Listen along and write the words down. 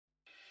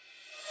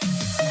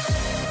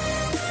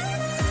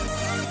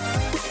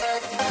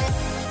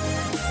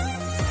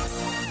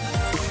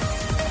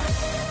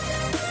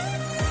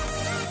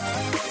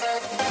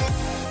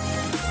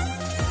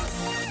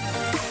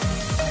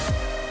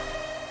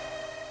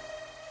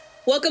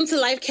Welcome to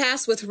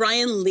Lifecast with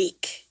Ryan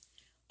Leak.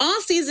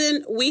 All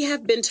season, we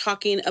have been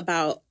talking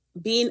about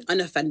being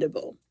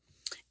unoffendable.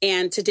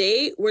 And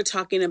today, we're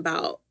talking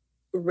about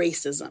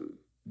racism.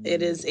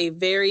 It is a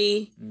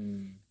very,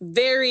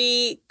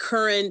 very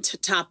current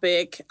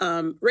topic.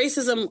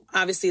 Racism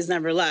obviously has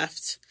never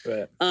left.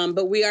 Right.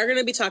 But we are going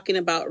to be talking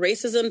about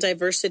racism,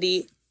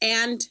 diversity,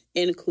 and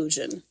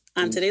inclusion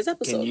on today's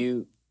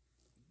episode.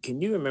 Can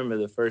you remember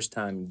the first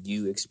time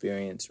you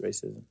experienced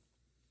racism?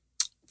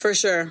 For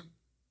sure.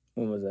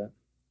 When was that?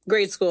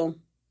 Grade school.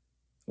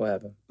 What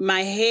happened?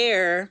 My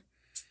hair,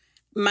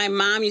 my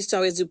mom used to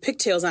always do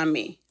pigtails on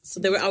me.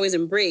 So they were always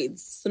in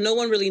braids. So no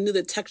one really knew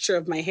the texture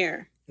of my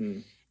hair.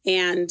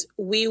 And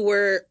we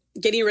were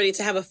getting ready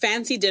to have a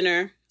fancy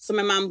dinner. So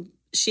my mom,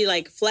 she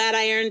like flat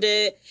ironed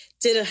it,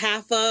 did a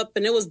half up,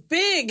 and it was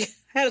big.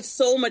 I had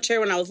so much hair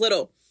when I was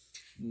little.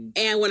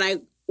 And when I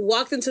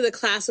walked into the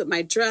class with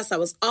my dress, I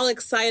was all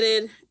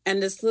excited.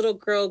 And this little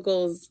girl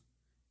goes,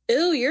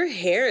 "Ew, your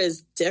hair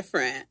is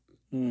different.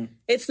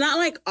 It's not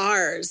like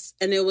ours."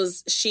 And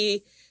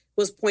she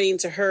was pointing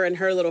to her and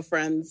her little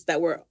friends that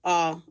were we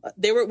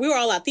were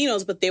all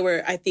Latinos, but they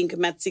were, I think,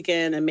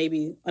 Mexican and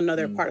maybe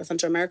another part of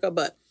Central America.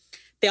 But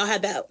they all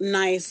had that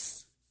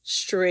nice,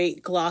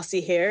 straight,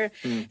 glossy hair.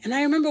 And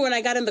I remember when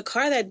I got in the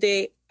car that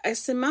day, I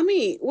said,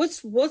 "Mommy,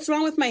 what's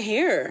wrong with my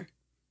hair?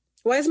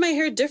 Why is my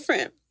hair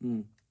different?"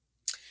 And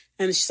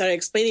she started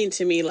explaining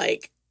to me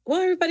like, well,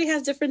 everybody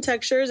has different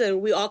textures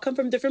and we all come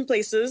from different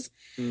places.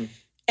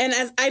 And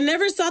as I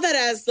never saw that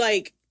as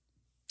like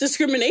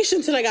discrimination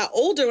until I got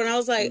older, when I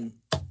was like,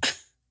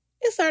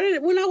 it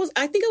started when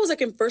I think I was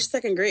like in first,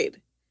 second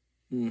grade.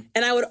 And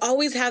I would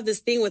always have this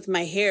thing with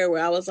my hair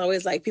where I was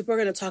always like, people are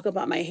going to talk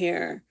about my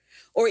hair.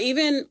 Or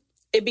even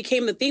it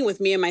became the thing with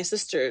me and my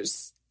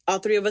sisters. All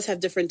three of us have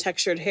different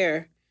textured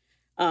hair.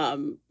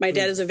 My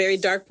dad is a very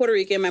dark Puerto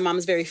Rican. My mom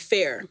is very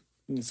fair.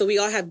 So we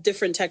all have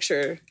different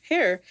texture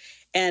hair.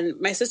 And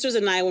my sisters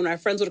and I, when our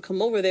friends would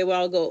come over, they would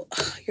all go,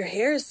 "Oh, your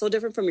hair is so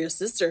different from your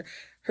sister.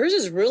 Hers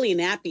is really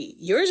nappy.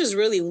 Yours is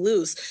really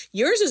loose.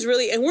 Yours is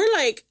really..." And we're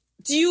like,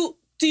 do you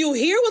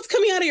hear what's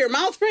coming out of your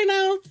mouth right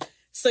now?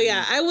 So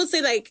yeah, I would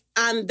say like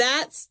on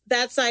that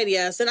side,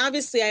 yes. And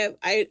obviously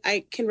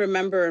I can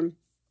remember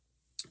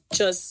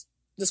just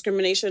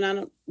discrimination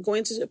on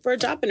going for a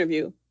job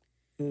interview,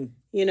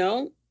 you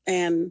know,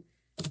 and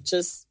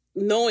just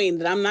knowing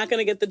that I'm not going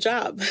to get the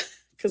job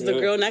because the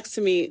girl next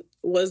to me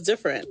was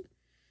different.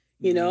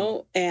 You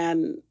know,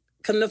 and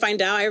come to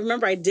find out, I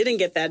remember I didn't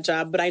get that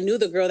job, but I knew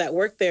the girl that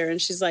worked there. And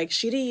she's like,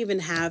 she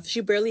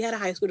barely had a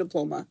high school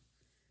diploma.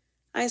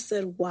 I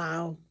said,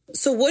 wow.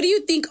 So what do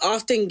you think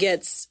often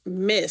gets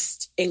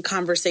missed in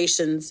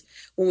conversations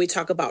when we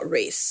talk about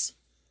race?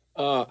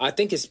 I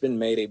think it's been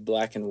made a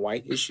black and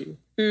white issue,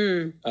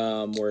 where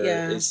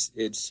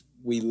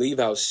we leave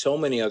out so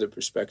many other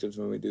perspectives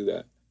when we do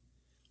that.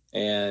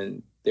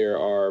 And there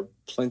are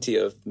plenty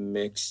of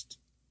mixed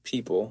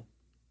people,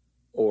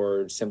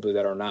 or simply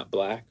that are not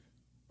black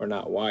or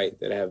not white,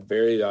 that have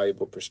very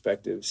valuable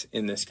perspectives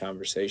in this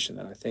conversation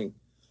that I think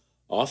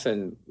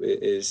often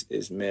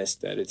is missed,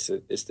 that it's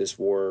this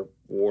war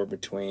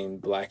between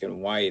black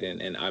and white,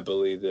 and I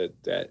believe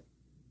that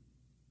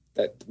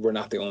we're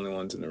not the only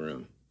ones in the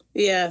room.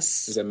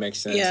 Yes. Does that make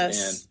sense?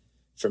 Yes. And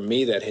for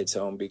me, that hits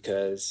home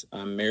because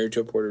I'm married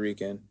to a Puerto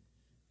Rican,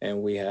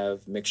 and we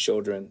have mixed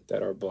children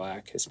that are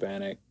black,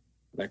 Hispanic,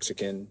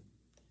 Mexican,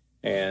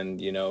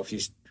 and you know, if you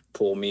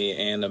pull me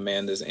and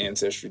Amanda's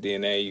ancestry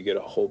DNA, you get a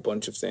whole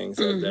bunch of things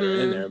that are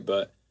in there.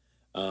 But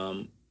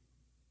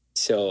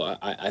so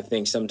I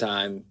think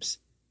sometimes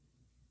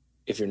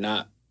if you're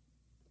not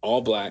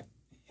all black,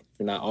 if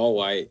you're not all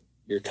white,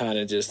 you're kind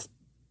of just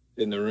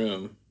in the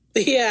room.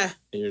 Yeah.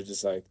 And you're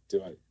just like,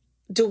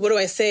 what do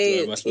I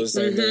say? Am I supposed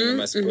to say anything?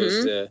 Am I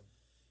supposed to,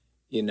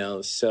 you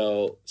know,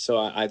 so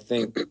I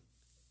think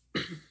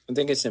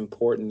it's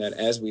important that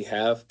as we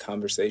have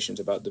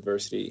conversations about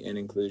diversity and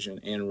inclusion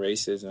and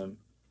racism,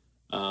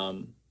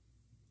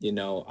 you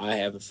know, I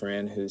have a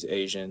friend who's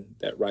Asian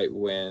that right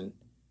when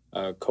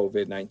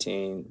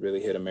COVID-19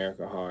 really hit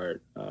America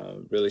hard,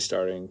 really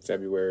starting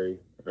February,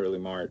 early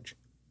March,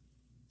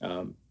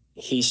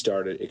 he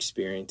started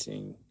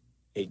experiencing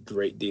a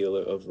great deal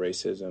of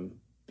racism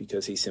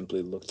because he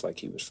simply looked like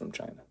he was from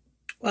China.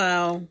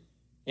 Wow.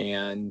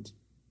 And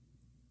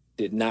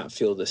did not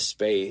feel the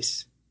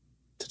space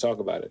to talk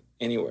about it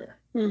anywhere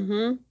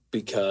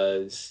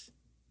because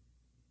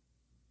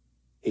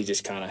he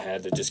just kind of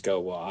had to just go,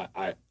 well,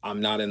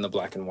 I'm not in the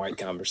black and white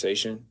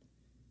conversation.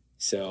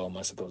 So am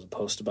I supposed to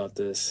post about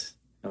this?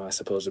 Am I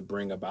supposed to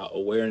bring about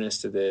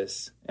awareness to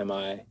this? And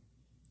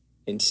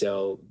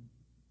so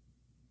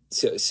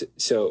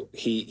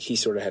he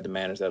sort of had to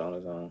manage that on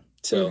his own.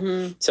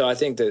 So I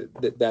think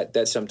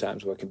that's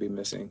sometimes what can be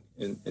missing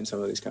in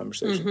some of these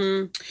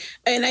conversations.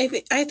 And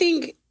I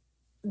think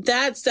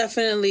that's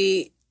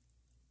definitely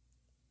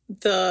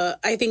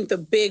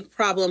the big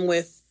problem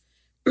with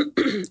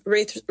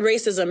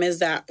racism is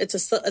that it's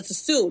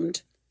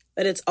assumed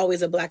that it's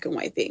always a black and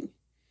white thing.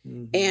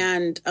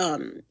 And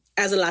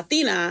as a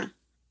Latina,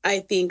 I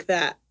think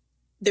that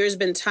there's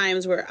been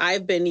times where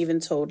I've been even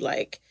told,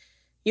 like,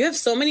 you have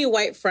so many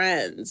white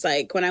friends.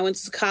 Like, when I went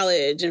to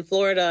college in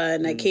Florida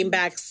and I came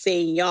back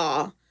saying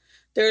y'all,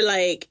 they're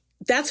like,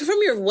 that's from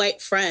your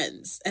white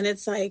friends. And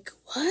it's like,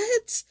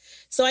 what?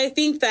 So I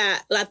think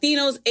that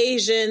Latinos,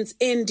 Asians,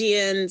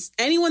 Indians,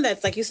 anyone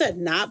that's, like you said,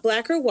 not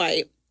black or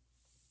white,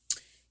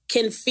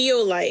 can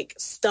feel like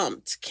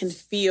stumped, can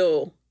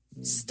feel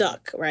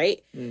stuck,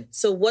 right?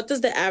 So what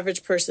does the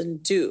average person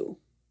do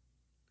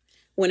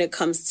when it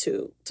comes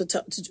to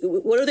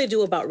what do they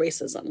do about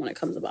racism when it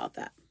comes about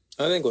that?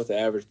 I think what the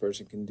average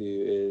person can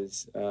do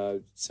is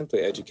simply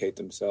educate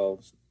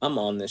themselves. I'm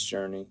on this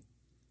journey.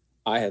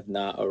 I have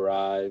not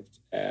arrived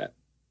at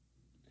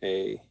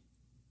a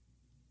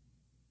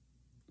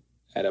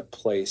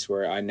place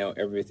where I know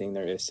everything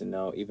there is to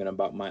know, even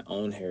about my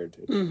own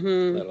heritage,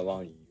 let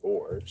alone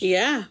yours.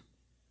 Yeah.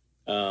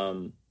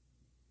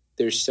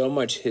 There's so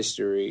much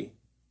history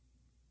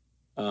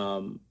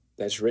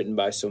that's written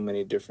by so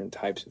many different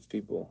types of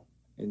people.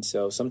 And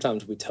so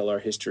sometimes we tell our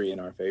history in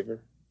our favor.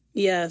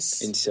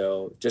 Yes. And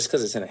so just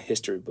because it's in a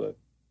history book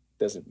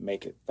doesn't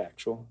make it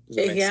factual. Does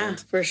that make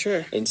sense? For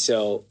sure. And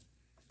so,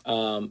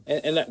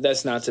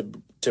 that's not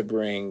to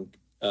bring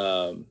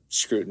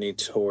scrutiny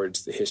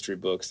towards the history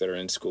books that are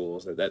in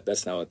schools.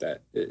 That's not what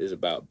that is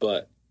about.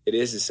 But it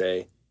is to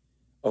say,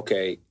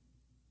 okay,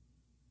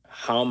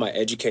 how am I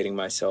educating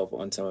myself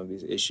on some of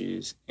these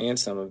issues and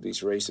some of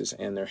these races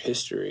and their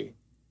history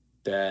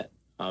that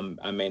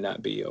I may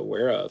not be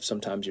aware of?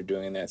 Sometimes you're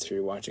doing that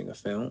through watching a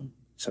film.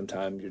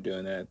 Sometimes you're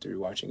doing that through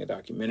watching a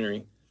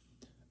documentary,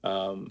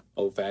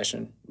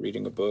 old-fashioned,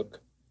 reading a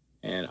book.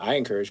 And I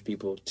encourage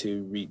people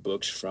to read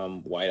books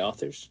from white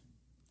authors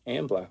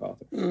and black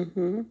authors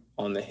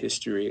on the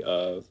history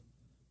of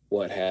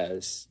what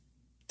has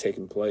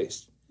taken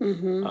place.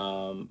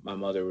 My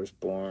mother was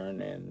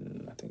born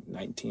in, I think,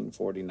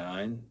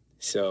 1949.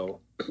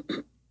 So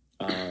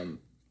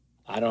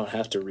I don't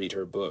have to read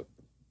her book.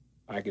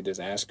 I could just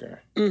ask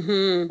her,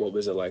 what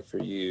was it like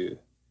for you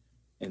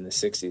in the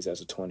 60s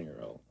as a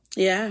 20-year-old?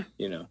 Yeah.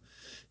 You know,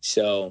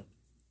 so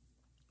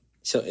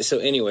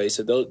anyway,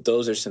 so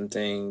those are some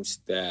things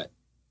that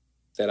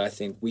I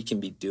think we can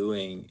be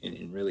doing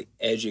in really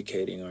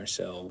educating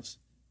ourselves.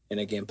 And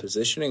again,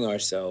 positioning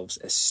ourselves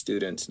as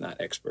students, not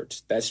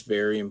experts. That's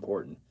very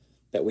important,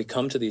 that we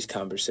come to these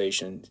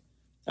conversations.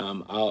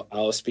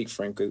 I'll speak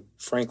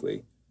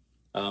frankly.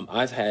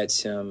 I've had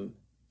some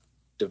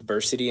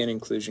diversity and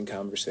inclusion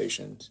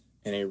conversations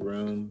in a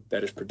room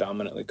that is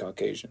predominantly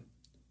Caucasian,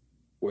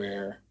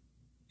 where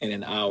in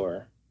an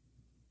hour,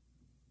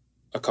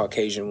 a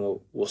Caucasian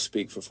will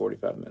speak for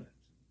 45 minutes.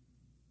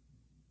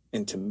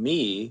 And to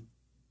me,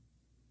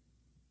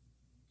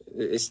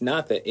 it's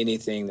not that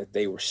anything that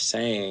they were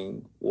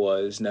saying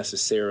was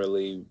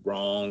necessarily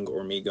wrong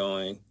or me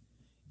going,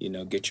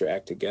 get your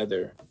act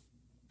together,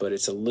 but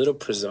it's a little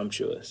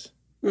presumptuous.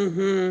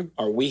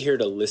 Are we here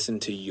to listen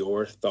to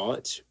your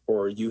thoughts,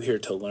 or are you here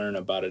to learn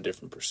about a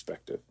different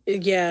perspective?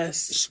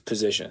 Yes.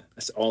 Position.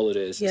 That's all it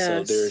is. Yes.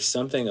 So there's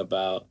something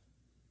about,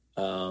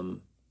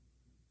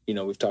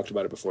 we've talked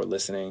about it before,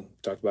 listening,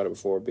 we've talked about it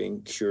before,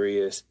 being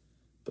curious,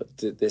 but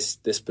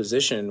this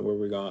position where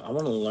we're going, I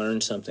want to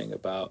learn something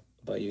about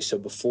you. So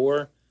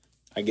before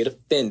I get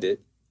offended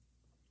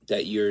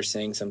that you're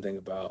saying something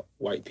about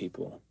white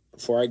people,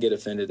 before I get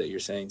offended that you're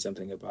saying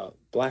something about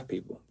black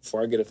people,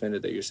 before I get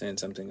offended that you're saying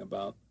something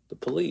about the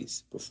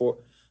police,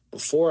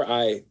 before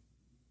I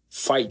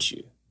fight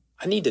you,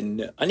 I need to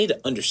know, I need to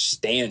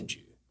understand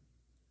you.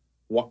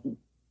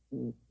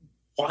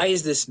 Why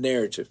is this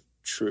narrative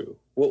true?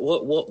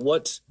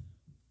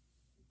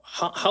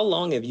 How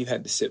long have you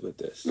had to sit with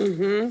this?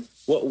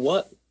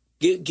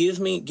 Give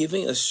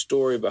me a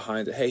story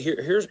behind it. Hey,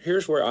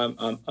 here's where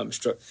I'm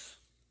struck.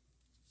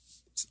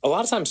 A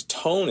lot of times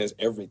tone is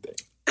everything.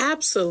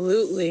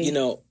 Absolutely.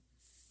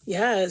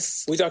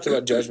 Yes. We talked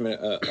about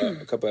judgment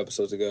a couple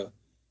episodes ago.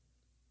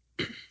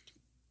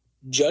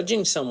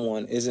 Judging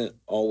someone isn't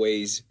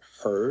always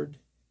heard.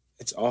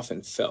 It's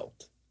often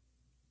felt.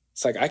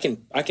 It's like I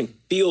can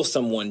feel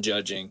someone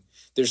judging.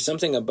 There's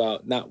something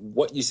about not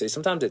what you say.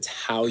 Sometimes it's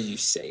how you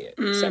say it.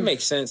 Does that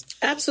make sense?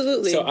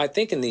 Absolutely. So I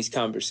think in these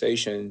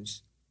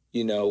conversations,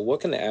 what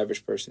can the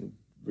average person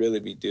really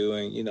be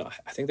doing?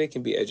 I think they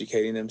can be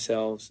educating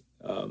themselves.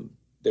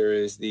 There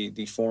is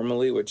the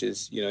formally, which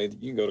is, you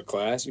can go to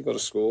class, you go to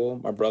school.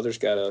 My brother's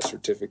got a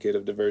certificate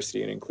of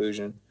diversity and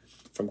inclusion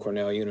from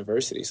Cornell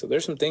University. So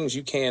there's some things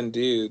you can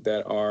do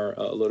that are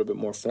a little bit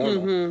more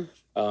formal.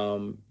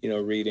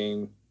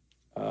 Reading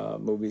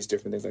movies,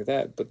 different things like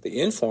that. But the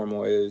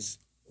informal is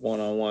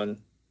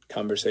one-on-one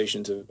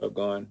conversations of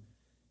going,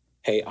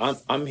 hey,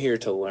 I'm here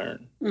to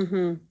learn.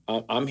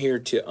 I'm here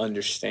to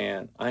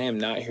understand. I am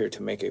not here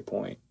to make a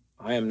point.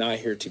 I am not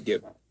here to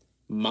get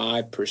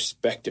my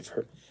perspective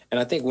heard. And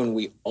I think when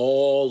we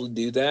all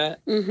do that,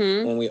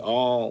 when we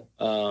all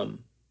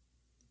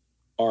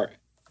are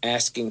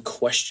asking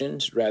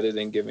questions rather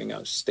than giving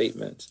out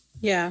statements,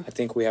 I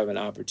think we have an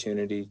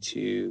opportunity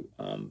to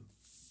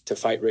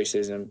fight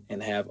racism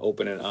and have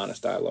open and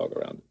honest dialogue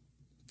around it.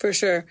 For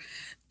sure.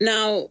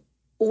 Now,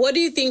 what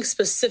do you think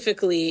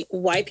specifically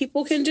white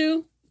people can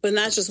do, but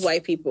not just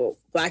white people,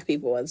 Black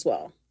people as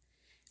well?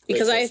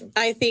 Because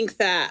I think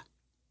that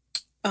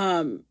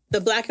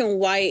the Black and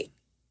white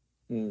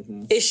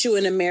issue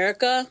in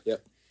America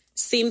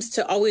seems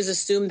to always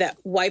assume that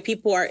white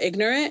people are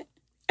ignorant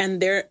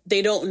and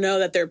they don't know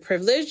that they're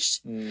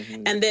privileged.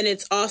 And then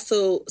it's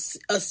also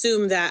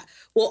assumed that,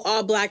 well,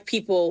 all Black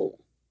people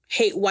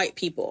hate white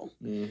people.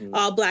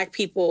 All Black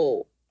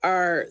people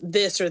are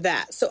this or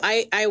that. So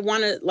I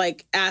want to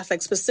like ask,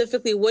 like,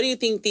 specifically, what do you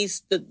think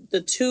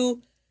the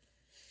two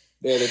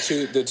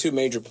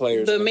major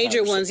players, the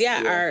major ones,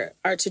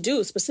 are to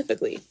do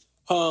specifically?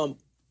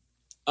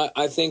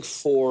 I think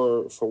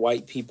for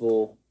white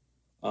people,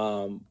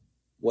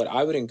 what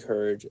I would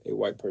encourage a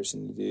white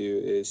person to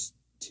do is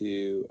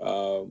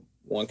to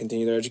one,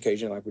 continue their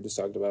education, like we just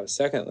talked about.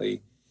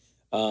 Secondly,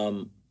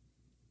 I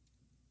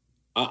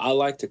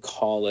like to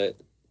call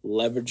it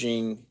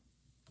leveraging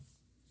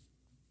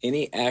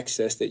any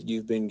access that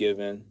you've been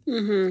given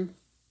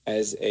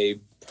as a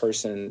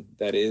person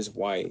that is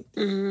white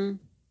and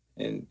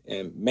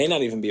may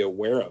not even be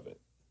aware of it.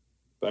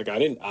 Like I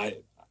didn't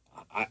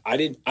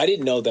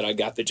know that I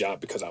got the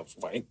job because I was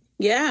white.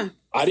 Yeah.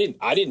 I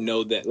didn't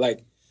know that,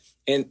 like,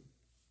 and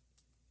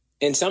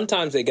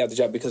sometimes they got the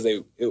job because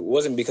it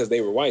wasn't because they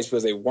were white, it's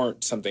because they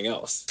weren't something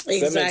else.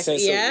 Does that make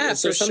sense? Yeah,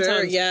 so for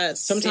sure. Yes.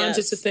 Sometimes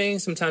it's a thing,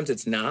 sometimes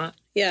it's not.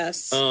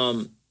 Yes.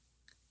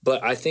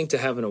 But I think to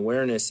have an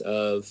awareness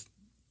of,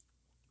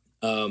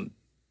 I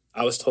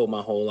was told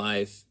my whole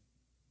life,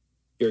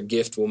 your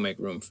gift will make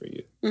room for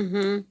you.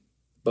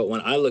 But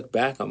when I look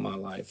back on my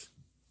life,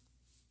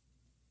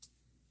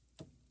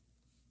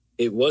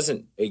 it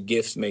wasn't a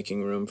gift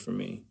making room for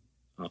me.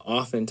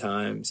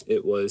 Oftentimes,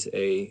 it was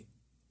a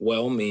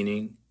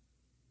well-meaning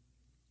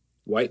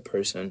white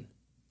person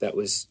that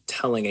was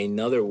telling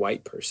another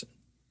white person,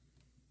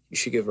 you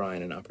should give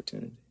Ryan an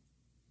opportunity.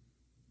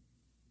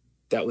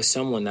 That was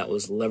someone that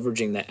was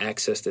leveraging the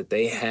access that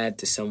they had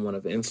to someone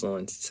of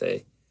influence to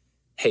say,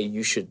 hey,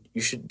 you should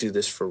do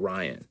this for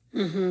Ryan.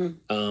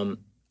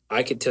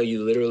 I could tell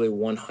you literally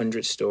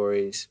 100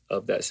 stories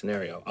of that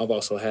scenario. I've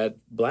also had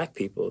Black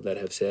people that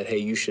have said, hey,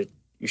 you should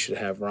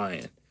have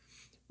Ryan.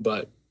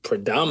 But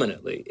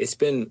predominantly, it's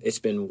been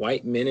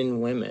white men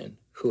and women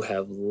who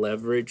have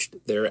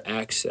leveraged their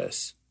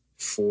access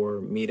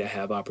for me to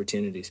have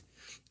opportunities.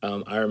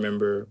 I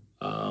remember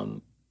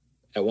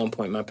at one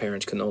point my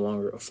parents could no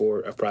longer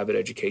afford a private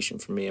education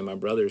for me and my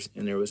brothers,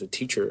 and there was a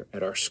teacher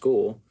at our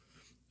school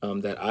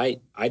that I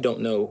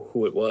don't know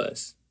who it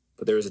was,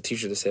 but there was a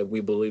teacher that said,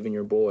 we believe in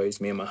your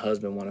boys. Me and my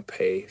husband want to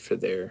pay for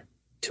their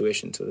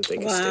tuition so that they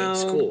can stay in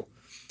school.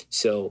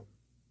 So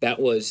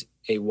that was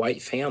a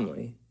white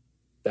family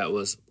that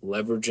was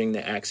leveraging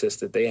the access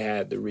that they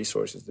had, the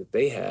resources that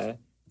they had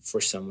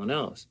for someone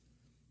else.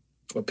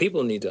 What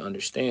people need to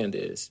understand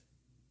is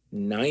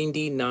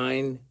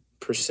 99%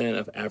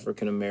 of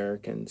African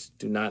Americans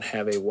do not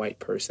have a white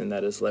person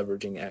that is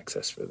leveraging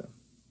access for them.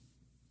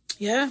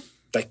 Yeah.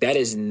 Like that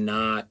is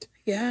not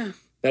a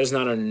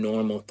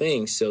normal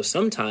thing. So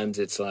sometimes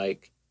it's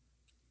like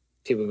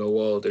people go,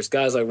 well, there's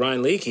guys like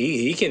Ryan Leake.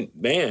 He can,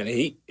 man.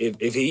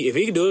 If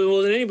he can do it,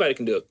 well, then anybody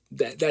can do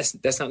it.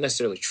 That's not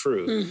necessarily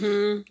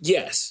true.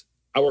 Yes,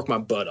 I work my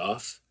butt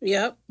off.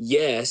 Yep.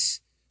 Yes,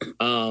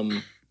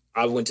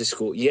 I went to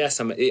school.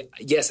 Yes,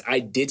 I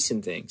did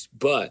some things,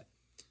 but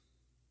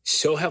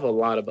so have a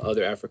lot of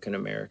other African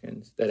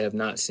Americans that have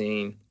not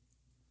seen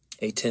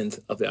a tenth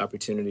of the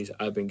opportunities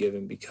I've been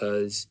given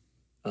because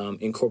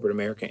in corporate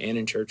America and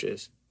in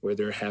churches where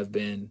there have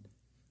been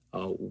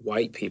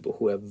white people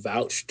who have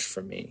vouched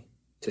for me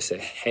to say,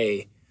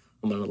 hey,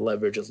 I'm going to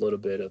leverage a little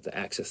bit of the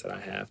access that I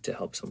have to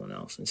help someone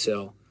else. And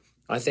so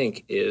I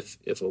think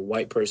if a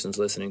white person's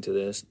listening to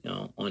this,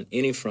 on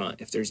any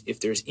front, if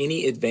there's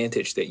any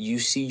advantage that you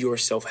see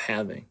yourself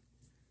having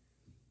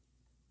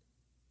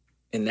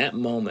in that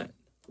moment,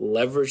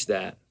 leverage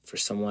that for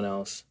someone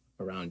else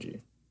around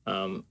you.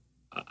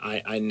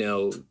 I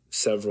know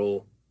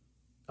several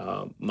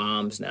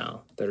moms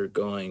now that are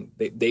going,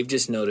 they've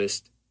just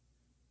noticed,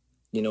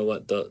 you know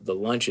what, the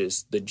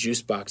lunches, the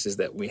juice boxes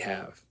that we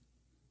have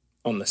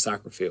on the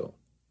soccer field,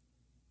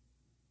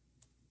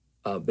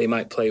 they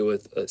might play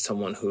with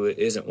someone who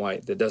isn't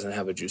white that doesn't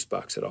have a juice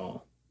box at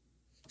all.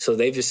 So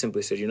they've just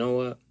simply said, you know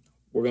what,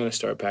 we're going to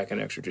start packing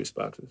extra juice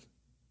boxes.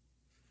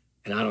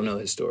 And I don't know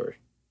his story.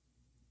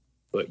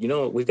 But you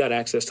know what, we've got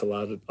access to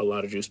a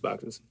lot of juice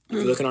boxes. If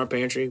you look in our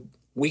pantry,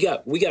 we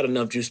got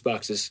enough juice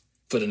boxes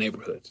for the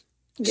neighborhood.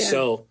 Yeah.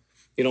 So,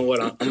 you know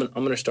what, I'm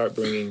going to start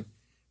bringing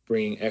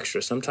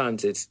extra.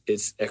 Sometimes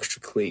it's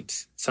extra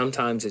cleats.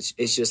 Sometimes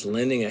it's just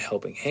lending a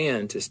helping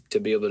hand to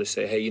be able to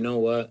say, hey, you know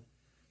what?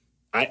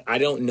 I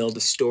don't know the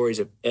stories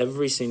of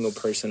every single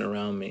person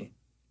around me,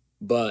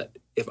 but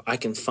if I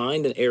can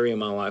find an area in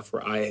my life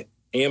where I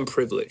am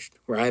privileged,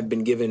 where I have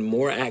been given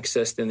more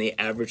access than the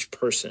average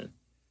person,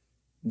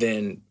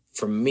 then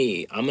for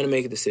me, I'm going to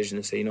make a decision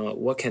to say, you know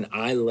what can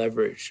I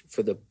leverage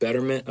for the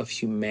betterment of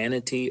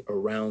humanity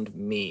around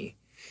me?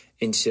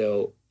 And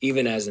so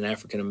even as an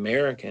African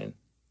American,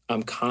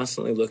 I'm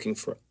constantly looking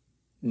for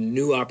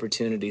new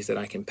opportunities that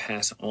I can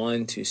pass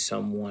on to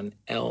someone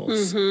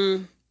else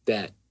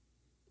that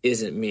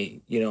isn't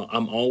me. You know,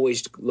 I'm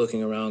always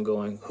looking around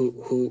going,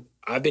 who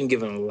I've been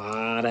given a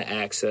lot of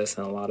access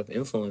and a lot of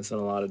influence in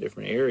a lot of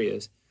different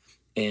areas.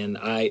 And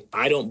I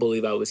don't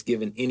believe I was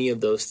given any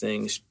of those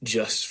things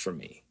just for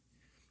me.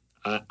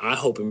 I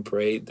hope and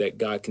pray that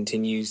God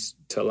continues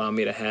to allow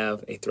me to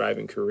have a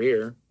thriving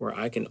career where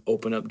I can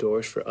open up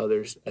doors for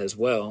others as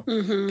well,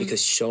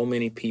 because so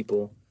many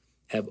people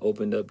have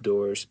opened up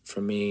doors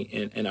for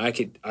me. And I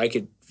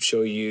could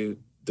show you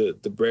the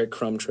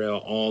breadcrumb trail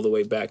all the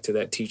way back to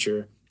that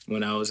teacher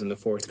when I was in the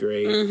 4th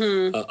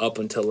grade up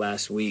until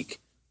last week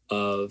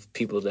of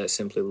people that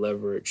simply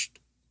leveraged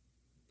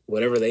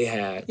whatever they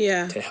had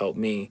to help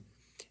me.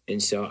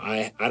 And so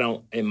I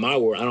don't, in my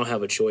world, I don't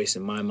have a choice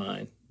in my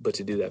mind but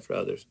to do that for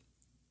others.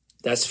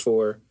 That's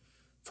for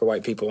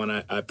white people,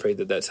 and I pray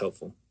that that's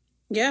helpful.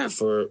 Yeah.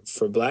 For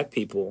Black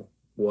people,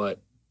 what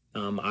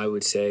I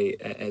would say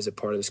as a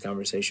part of this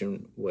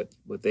conversation, what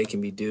they can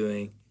be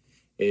doing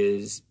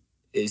is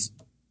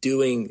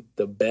doing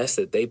the best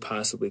that they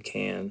possibly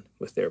can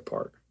with their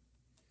part,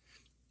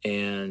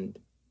 and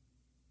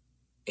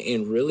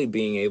really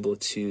being able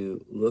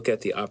to look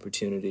at the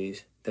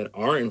opportunities that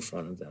are in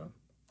front of them,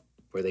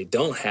 where they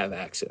don't have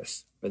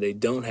access, where they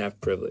don't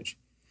have privilege.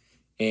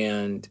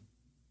 And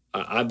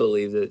I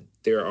believe that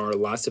there are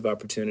lots of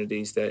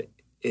opportunities that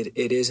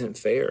it isn't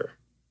fair.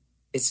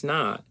 It's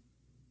not.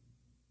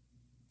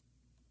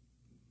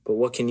 But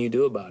what can you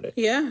do about it?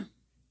 Yeah.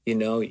 You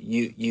know,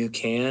 you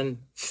can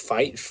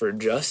fight for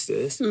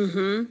justice,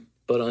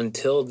 but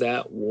until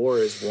that war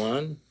is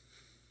won,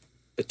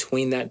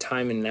 between that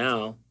time and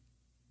now,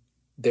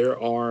 there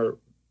are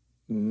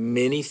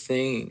many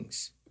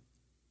things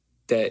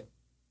that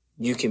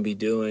you can be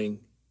doing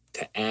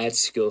to add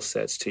skill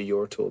sets to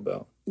your tool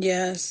belt.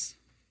 Yes.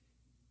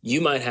 You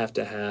might have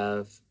to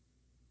have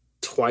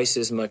twice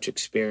as much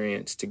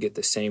experience to get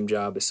the same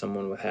job as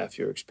someone with half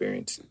your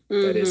experience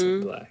that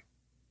isn't Black.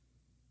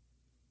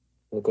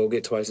 Well, go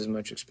get twice as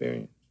much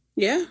experience.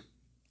 Yeah.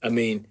 I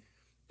mean,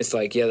 it's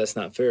like, yeah, that's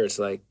not fair. It's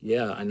like,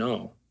 yeah, I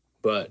know.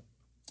 But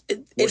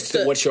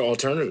what's your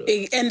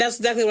alternative? And that's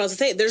exactly what I was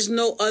going to say. There's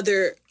no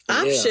other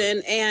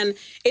option. Yeah. And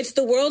it's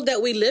the world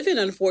that we live in,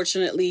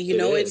 unfortunately. You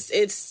know, it's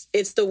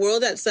the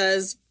world that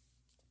says,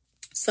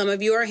 some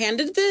of you are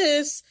handed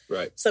this.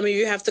 Right. Some of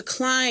you have to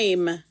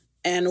climb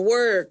and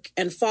work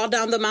and fall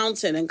down the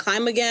mountain and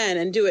climb again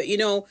and do it. You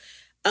know,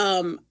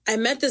 I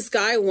met this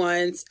guy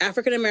once,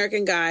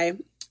 African-American guy,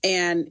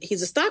 and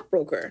he's a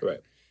stockbroker. Right.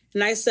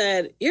 And I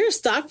said, "You're a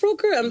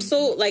stockbroker?" I'm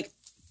so like,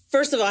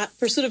 first of all,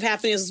 Pursuit of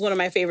Happiness is one of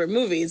my favorite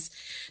movies.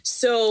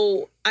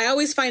 So I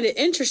always find it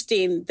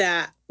interesting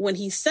that when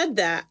he said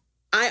that,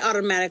 I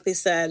automatically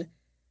said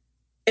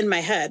in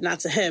my head, not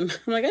to him,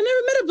 I'm like, I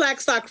never met a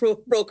Black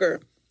stockbroker.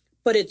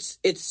 But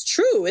it's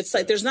true. It's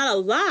like there's not a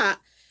lot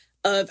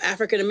of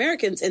African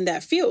Americans in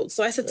that field.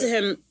 So I said to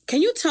him,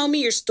 "Can you tell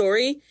me your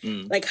story?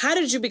 Like, how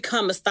did you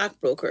become a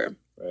stockbroker?"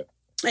 Right.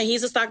 And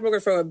he's a stockbroker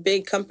for a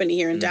big company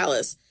here in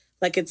Dallas.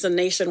 Like it's a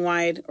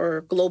nationwide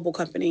or global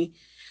company.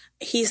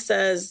 He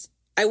says,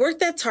 "I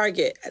worked at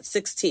Target at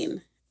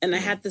 16 and I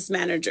had this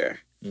manager,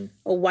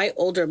 a white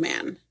older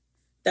man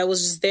that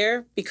was just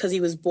there because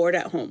he was bored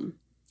at home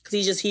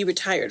because he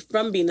retired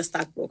from being a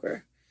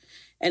stockbroker.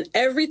 And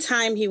every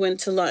time he went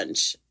to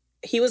lunch,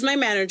 he was my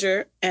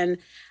manager, and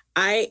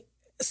I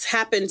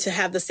happened to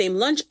have the same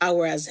lunch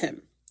hour as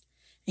him.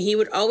 And he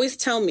would always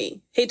tell me,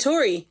 'Hey,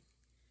 Tori,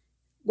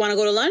 want to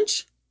go to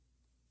lunch?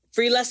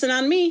 Free lesson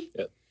on me.'"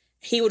 Yep.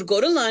 He would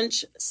go to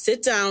lunch,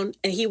 sit down,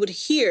 and he would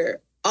hear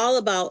all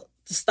about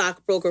the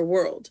stockbroker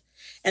world.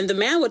 And the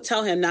man would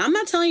tell him, "Now, I'm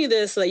not telling you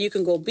this so that you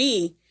can go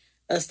be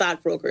a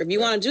stockbroker. If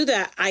you want to do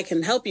that, I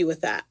can help you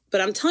with that.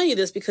 But I'm telling you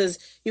this because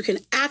you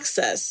can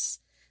access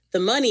the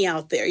money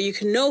out there. You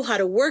can know how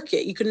to work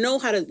it. You can know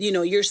how to,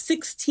 you're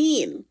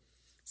 16.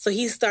 So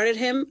he started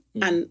him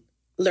on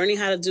learning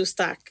how to do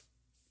stock,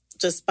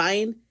 just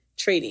buying,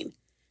 trading.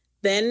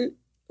 Then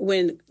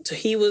when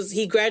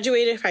he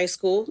graduated high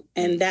school,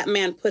 and that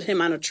man put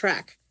him on a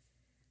track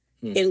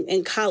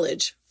in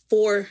college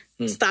for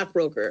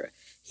stockbroker.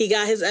 He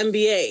got his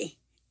MBA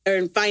or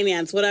in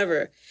finance,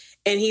 whatever.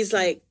 And he's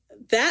like,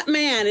 that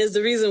man is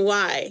the reason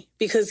why,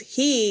 because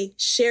he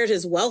shared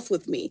his wealth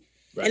with me.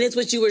 Right. And it's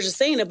what you were just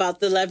saying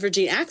about the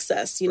leveraging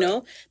access, you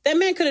know? That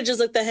man could have just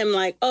looked at him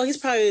like, oh, he's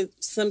probably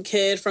some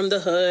kid from the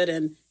hood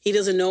and he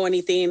doesn't know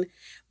anything.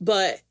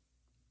 But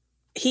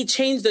he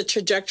changed the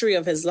trajectory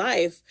of his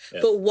life.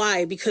 Yep. But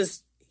why?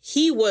 Because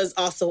he was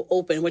also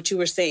open, what you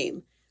were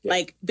saying. Yep.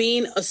 Like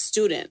being a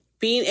student,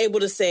 being able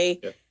to say,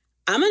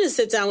 I'm going to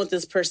sit down with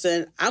this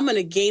person. I'm going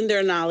to gain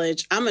their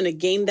knowledge. I'm going to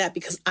gain that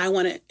because I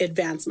want to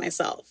advance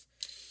myself.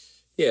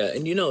 Yeah.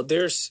 And,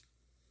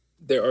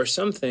 there are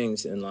some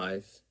things in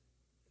life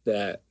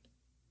that,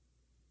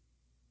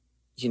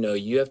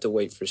 you have to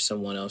wait for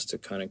someone else to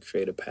kind of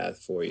create a path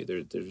for you.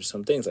 There's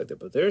some things like that,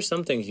 but there are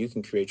some things you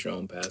can create your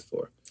own path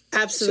for.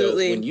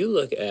 Absolutely. So when you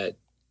look at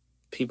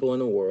people in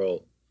the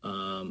world,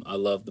 I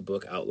love the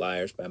book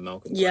Outliers by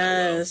Malcolm Gladwell.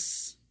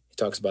 Yes. He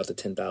talks about the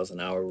 10,000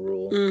 hour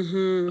rule,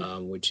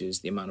 which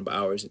is the amount of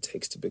hours it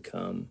takes to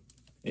become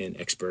an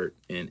expert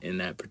in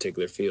that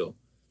particular field.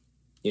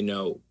 You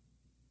know,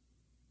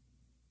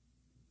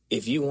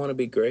 if you want to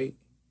be great,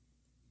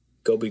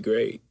 go be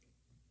great.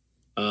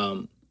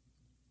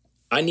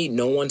 I need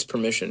no one's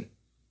permission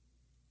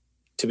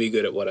to be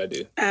good at what I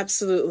do.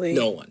 Absolutely.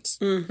 No one's.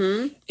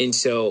 And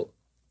so,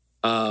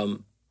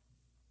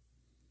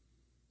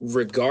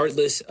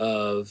 regardless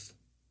of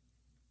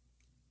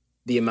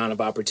the amount of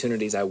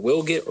opportunities I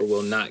will get or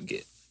will not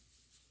get,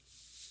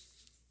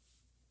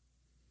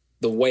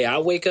 the way I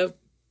wake up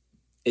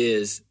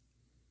is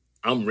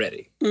I'm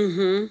ready.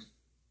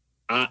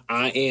 I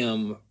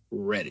am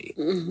ready.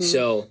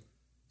 So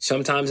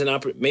sometimes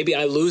maybe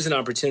I lose an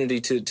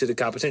opportunity to the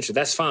competition.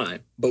 That's fine.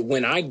 But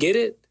when I get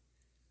it,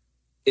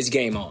 it's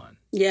game on.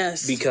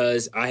 Yes.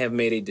 Because I have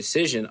made a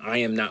decision. I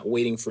am not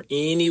waiting for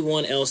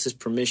anyone else's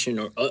permission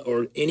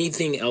or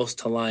anything else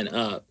to line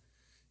up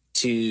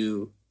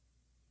to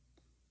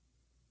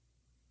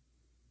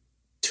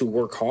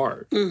work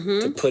hard,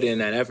 to put in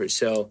that effort.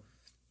 So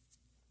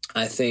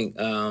I think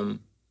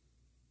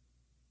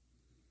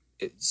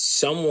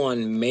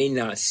someone may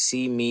not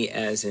see me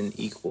as an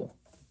equal.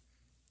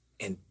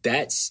 And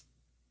that's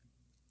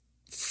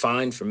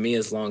fine for me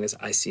as long as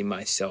I see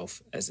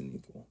myself as an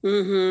equal.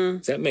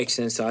 Does that make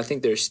sense? So I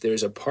think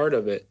there's a part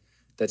of it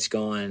that's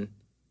going,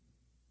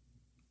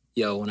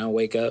 yo, when I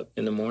wake up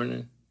in the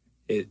morning,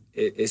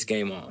 it's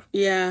game on.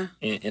 Yeah.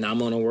 And I'm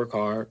going to work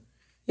hard.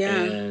 Yeah.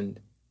 And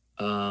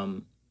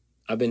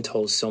I've been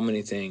told so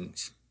many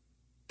things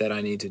that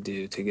I need to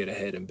do to get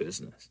ahead in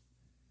business.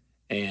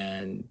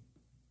 And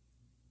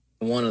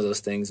one of those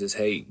things is,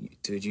 hey,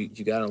 dude,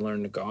 you got to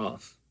learn to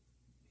golf.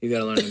 You got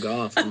to learn to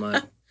golf. I'm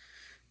like,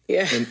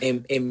 yeah.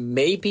 And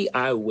maybe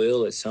I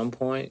will at some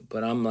point,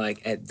 but I'm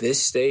like, at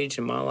this stage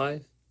in my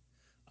life,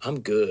 I'm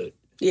good.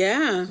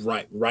 Yeah.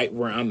 Right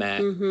where I'm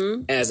at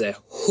as a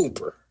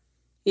hooper.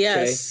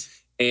 Yes.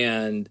 Okay?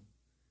 And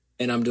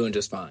I'm doing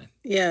just fine.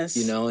 Yes.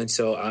 You know, and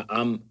so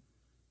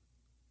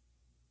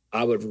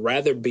I would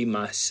rather be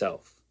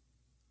myself,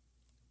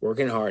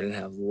 working hard and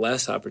have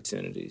less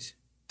opportunities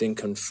than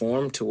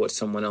conform to what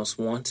someone else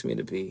wants me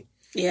to be.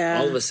 Yeah.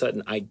 All of a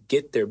sudden, I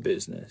get their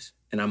business,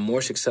 and I'm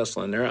more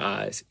successful in their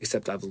eyes,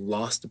 except I've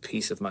lost a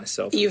piece of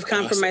myself. You've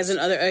compromised in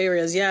other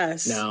areas,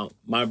 yes. Now,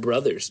 my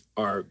brothers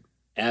are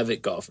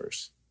avid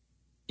golfers.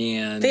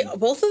 And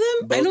both of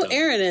them? I know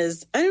Aaron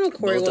is. I didn't know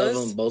Corey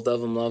was. Both of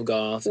them love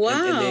golf.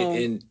 Wow.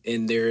 And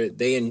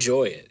they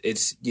enjoy it.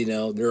 It's, you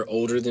know, they're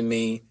older than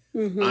me.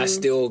 I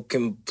still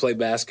can play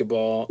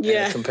basketball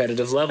at a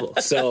competitive level.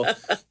 So,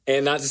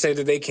 and not to say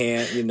that they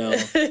can't, you know,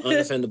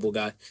 unoffendable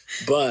guy.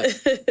 But,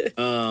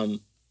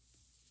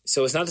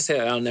 so it's not to say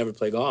that I'll never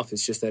play golf.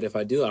 It's just that if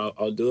I do,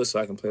 I'll do it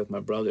so I can play with my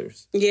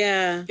brothers.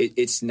 Yeah.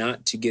 It's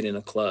not to get in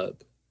a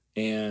club.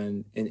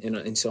 And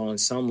so on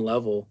some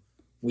level,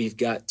 we've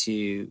got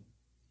to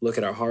look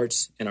at our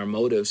hearts and our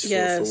motives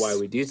for why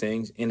we do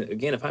things. And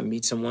again, if I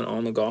meet someone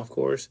on the golf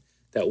course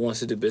that wants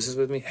to do business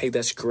with me, hey,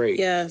 that's great.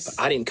 Yes.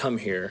 But I didn't come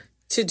here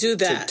to do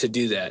that. To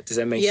do that. Does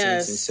that make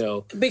sense? And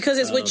so because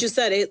it's what you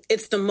said,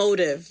 it's the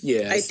motive.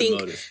 Yeah, I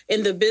think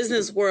in the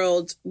business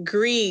world,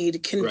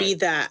 greed can be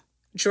that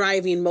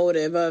driving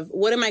motive of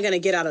what am I going to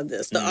get out of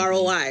this? The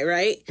ROI,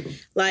 right?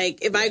 Like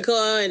if I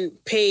go and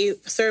pay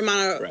a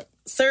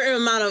certain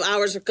amount of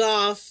hours for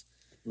golf,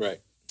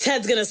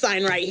 Ted's going to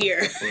sign right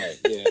here. Right.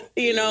 Yeah.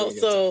 you know,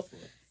 so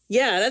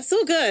that's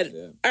so good.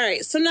 Yeah. All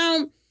right. So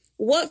now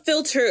what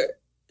filter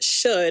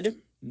should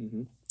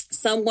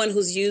someone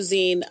who's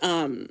using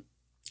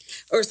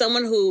or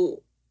someone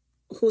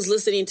who's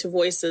listening to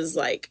voices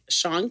like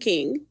Shaun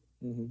King,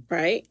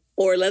 right?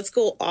 Or let's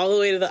go all the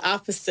way to the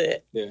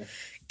opposite. Yeah.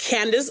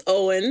 Candace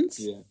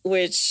Owens,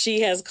 which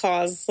she has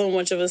caused so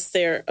much of a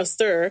stir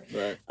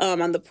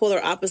on the polar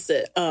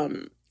opposite.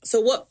 So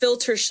what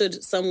filter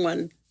should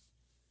someone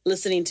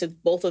listening to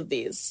both of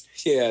these?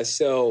 Yeah,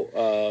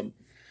 so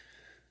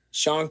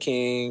Shaun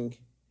King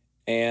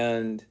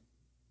and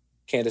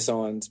Candace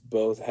Owens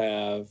both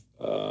have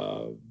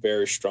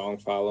very strong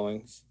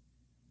followings.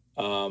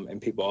 And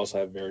people also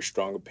have very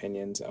strong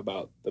opinions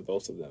about the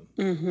both of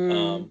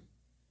them.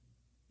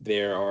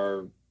 There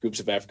are groups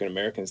of African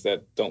Americans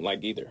that don't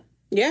like either.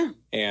 Yeah.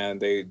 And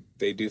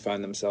they do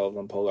find themselves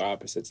on polar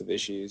opposites of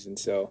issues. And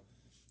so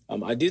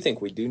I do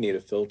think we do need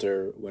a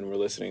filter when we're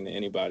listening to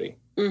anybody.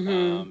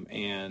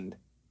 And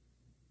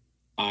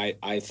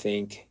I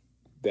think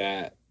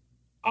that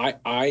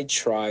I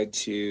try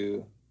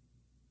to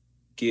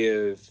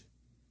give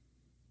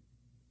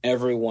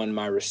everyone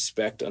my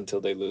respect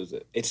until they lose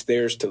it. It's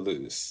theirs to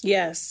lose.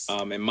 Yes.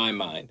 In my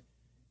mind,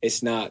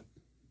 it's not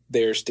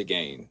theirs to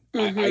gain.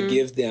 I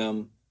give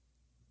them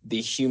the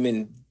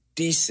human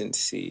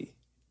decency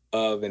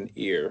of an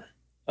ear,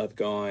 of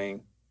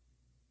going,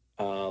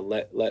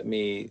 let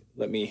me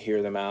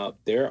hear them out.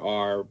 There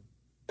are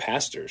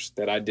pastors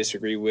that I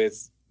disagree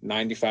with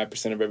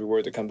 95% of every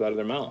word that comes out of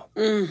their mouth.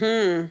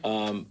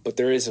 But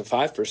there is a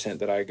 5%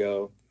 that I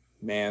go,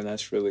 man,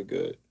 that's really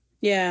good.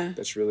 Yeah.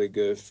 That's really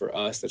good for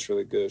us. That's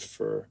really good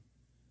for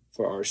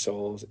our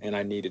souls. And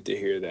I needed to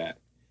hear that.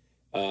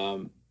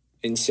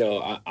 And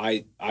so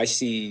I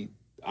see,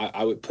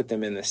 I would put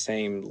them in the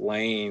same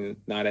lane,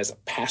 not as a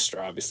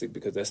pastor, obviously,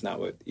 because that's not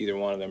what either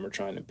one of them are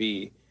trying to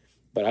be.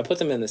 But I put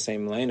them in the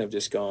same lane of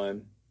just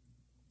going,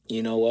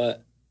 you know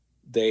what?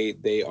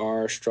 They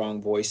are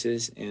strong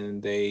voices,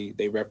 and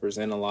they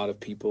represent a lot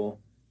of people.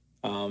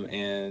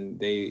 And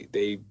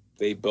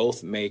they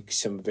both make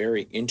some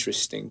very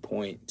interesting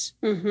points.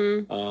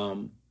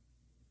 Mm-hmm.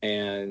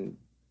 And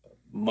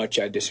much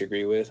I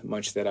disagree with,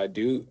 much that I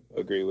do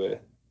agree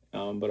with.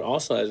 But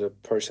also as a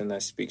person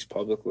that speaks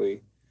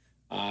publicly,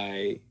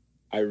 I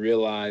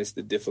realize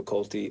the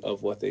difficulty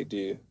of what they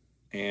do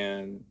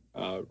and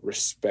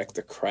respect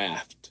the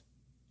craft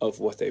of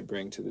what they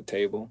bring to the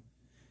table.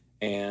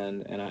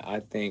 And I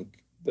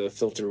think the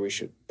filter we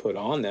should put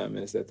on them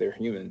is that they're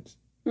humans.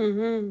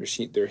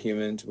 Mm-hmm. They're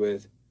humans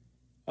with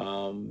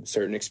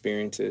certain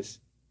experiences.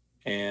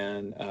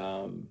 And,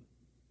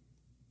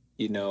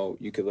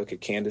 you could look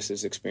at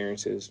Candace's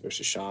experiences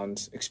versus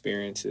Sean's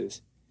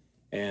experiences.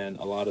 And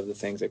a lot of the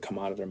things that come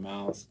out of their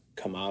mouths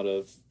come out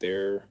of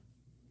their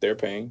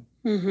pain,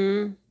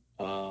 mm-hmm.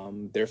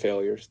 Their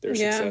failures, their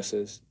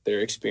successes, their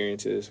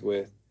experiences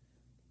with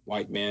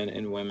white men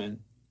and women.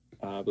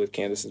 I believe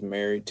Candace is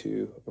married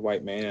to a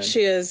white man.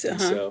 She is.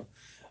 Uh-huh.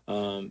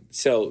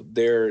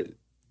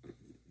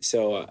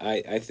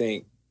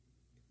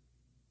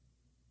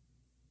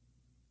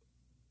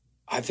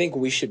 I think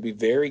we should be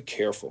very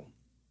careful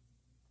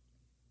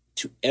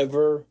to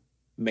ever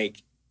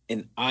make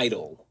an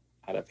idol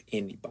out of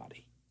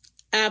anybody.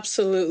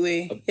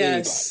 Absolutely.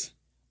 Yes. Anybody.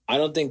 I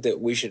don't think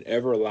that we should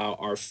ever allow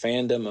our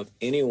fandom of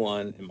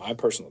anyone, in my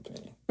personal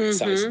opinion,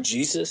 besides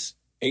Jesus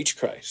H.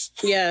 Christ.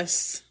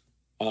 Yes.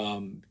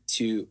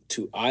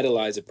 To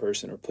idolize a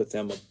person or put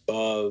them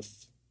above,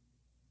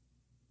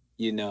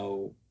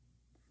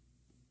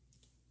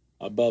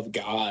 above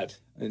God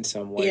in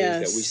some ways,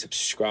 that we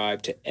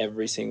subscribe to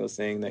every single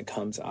thing that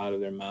comes out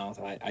of their mouth.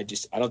 I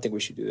don't think we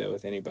should do that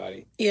with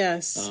anybody.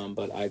 Yes.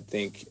 But I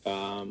think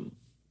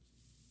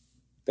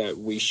that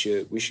we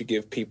should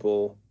give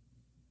people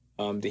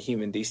the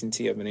human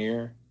decency of an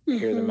ear,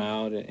 hear them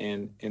out,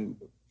 and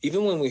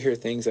even when we hear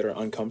things that are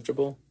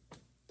uncomfortable,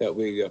 that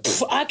we go,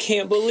 I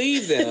can't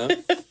believe them.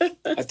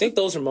 I think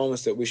those are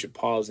moments that we should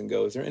pause and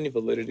go, is there any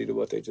validity to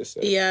what they just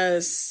said?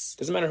 Yes.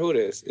 Doesn't matter who it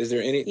is. Is there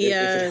any,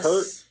 yes. If it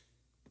hurt,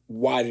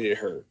 why did it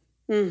hurt?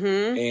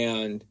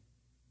 Mm-hmm.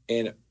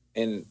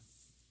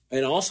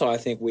 And also I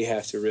think we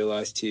have to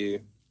realize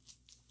too,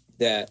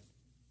 that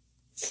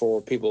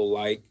for people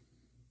like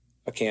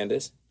a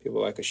Candace,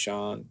 people like a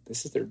Sean,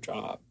 this is their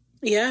job.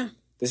 Yeah.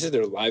 This is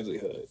their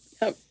livelihood.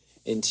 Yep.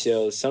 And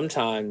so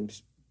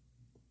sometimes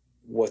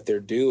what they're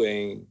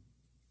doing,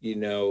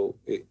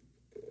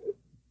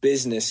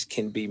 business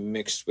can be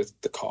mixed with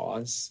the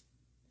cause.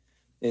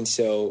 And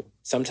so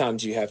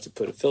sometimes you have to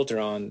put a filter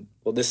on,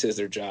 well, this is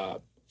their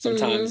job.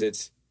 Sometimes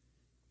it's,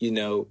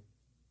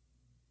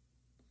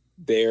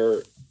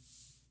 their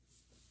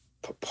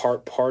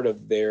part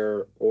of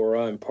their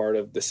aura and part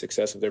of the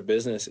success of their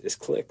business is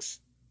clicks,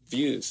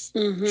 views,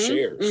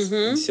 shares.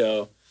 And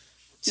so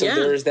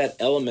there's that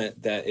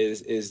element that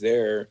is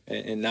there,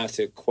 and not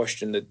to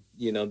question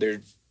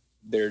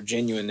their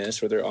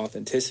genuineness or their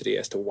authenticity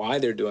as to why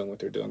they're doing what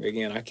they're doing.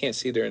 Again, I can't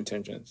see their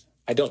intentions.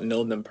 I don't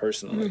know them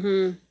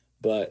personally,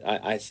 but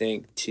I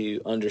think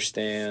to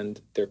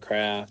understand their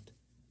craft,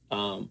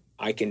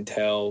 I can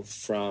tell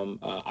from,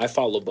 I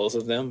follow both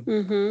of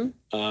them,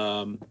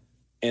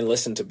 and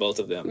listen to both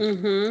of them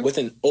with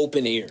an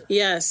open ear.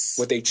 Yes.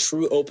 With a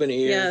true open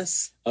ear.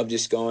 Yes. Of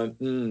just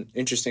going,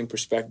 interesting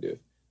perspective.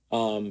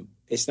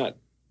 It's not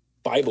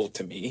Bible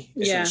to me.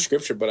 It's not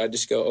scripture, but I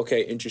just go,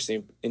 okay,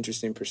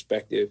 interesting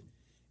perspective.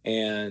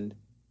 And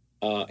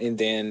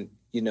then,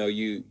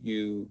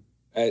 you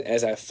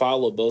as I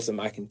follow both of them,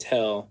 I can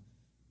tell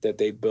that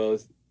they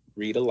both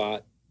read a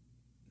lot,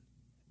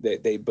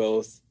 that they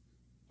both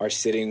are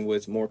sitting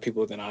with more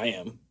people than I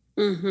am.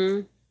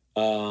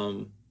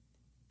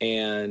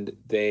 And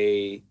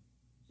they,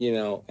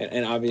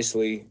 and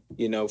obviously,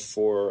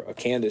 for a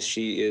Candace,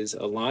 she is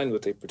aligned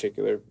with a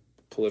particular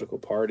political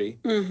party.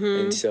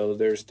 And so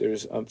there's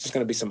just going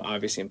to be some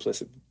obvious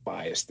implicit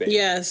bias there.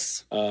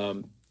 Yes.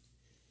 Guy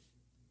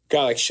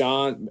like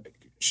Sean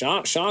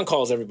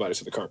calls everybody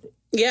to the carpet.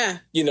 Yeah.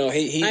 He's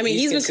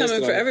been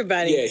coming for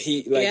everybody.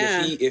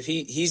 Yeah. If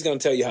he's going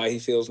to tell you how he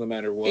feels no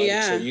matter what.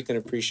 Yeah. So you can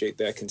appreciate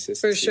that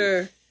consistency. For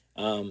sure.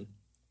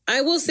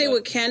 I will say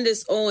with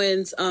Candace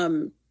Owens,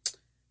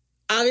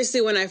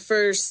 obviously when I've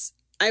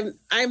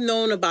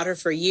known about her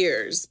for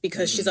years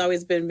because she's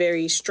always been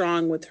very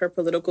strong with her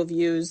political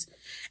views.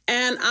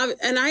 And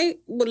I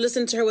would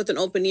listen to her with an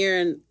open ear.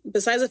 And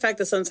besides the fact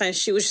that sometimes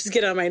she would just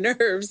get on my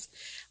nerves,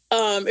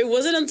 it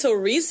wasn't until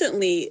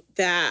recently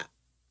that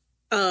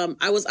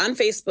I was on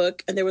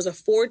Facebook and there was a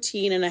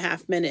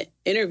 14.5-minute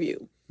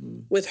interview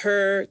with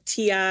her,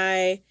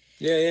 T.I.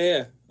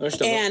 Yeah.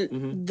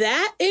 And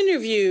that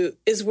interview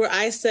is where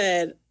I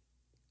said,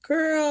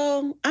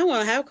 girl, I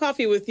want to have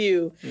coffee with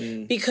you.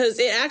 Because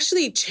it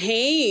actually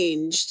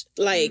changed.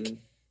 Like,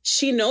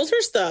 she knows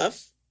her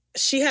stuff.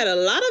 She had a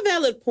lot of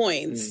valid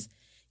points.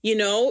 You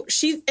know,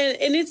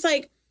 and it's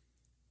like,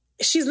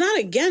 she's not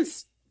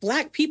against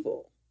Black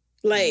people.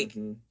 Like,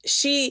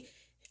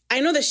 I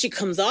know that she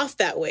comes off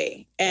that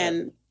way.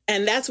 And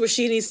that's where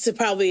she needs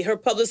to her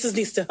publicist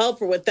needs to help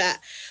her with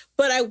that.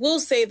 But I will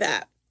say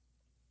that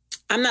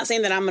I'm not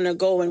saying that I'm going to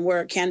go and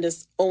wear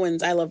Candace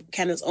Owens. I love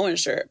Candace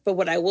Owens shirt. But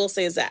what I will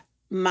say is that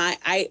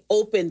I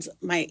opened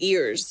my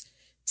ears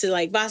to,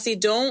 like, Vasi,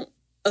 don't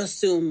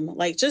assume,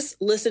 like,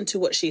 just listen to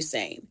what she's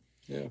saying.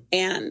 Yeah.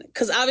 And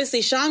because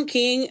obviously Shaun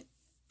King,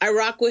 I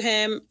rock with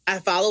him. I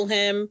follow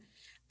him.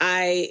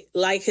 I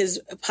like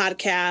his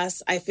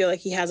podcast. I feel like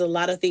he has a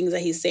lot of things that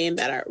he's saying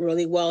that are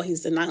really well.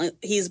 He's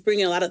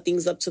bringing a lot of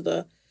things up to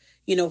the,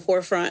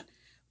 forefront.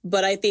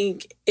 But I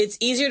think it's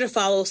easier to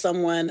follow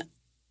someone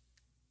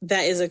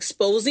that is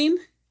exposing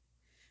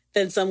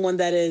than someone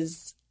that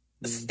is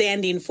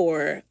standing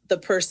for the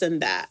person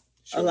that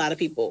a lot of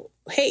people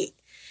hate.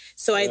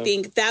 So I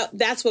think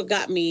that's what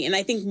got me. And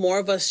I think more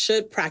of us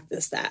should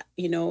practice that.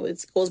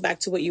 It goes back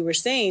to what you were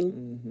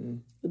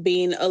saying,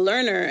 being a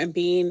learner and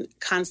being a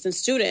constant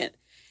student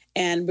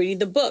and reading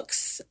the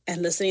books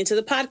and listening to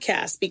the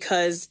podcast,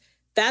 because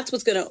that's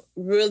what's going to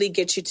really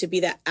get you to be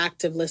that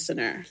active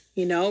listener,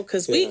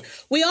 because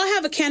we all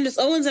have a Candace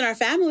Owens in our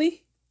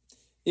family.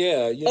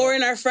 Yeah. Or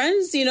in our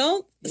friends,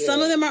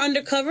 some of them are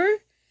undercover.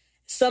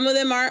 Some of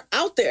them are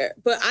out there.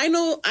 But I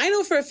know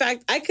for a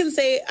fact, I can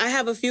say I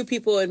have a few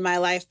people in my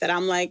life that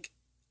I'm like,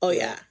 oh,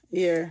 yeah.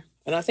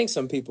 And I think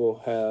some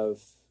people have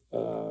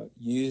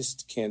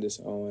used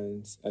Candace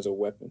Owens as a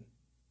weapon.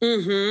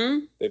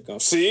 They've gone,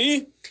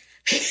 see?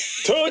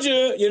 Told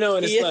you,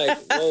 and it's like,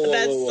 whoa,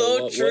 that's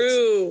so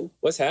true.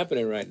 What's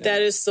happening right now?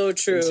 That is so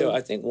true. And so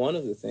I think one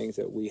of the things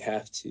that we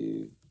have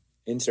to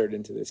insert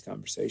into this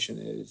conversation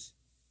is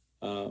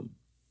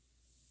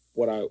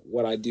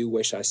what I do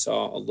wish I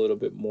saw a little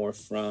bit more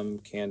from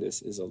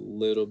Candace is a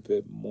little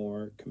bit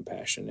more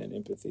compassion and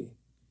empathy.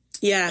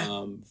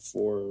 Yeah.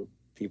 For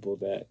people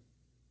that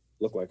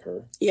look like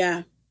her.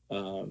 Yeah.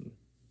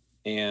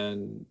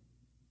 And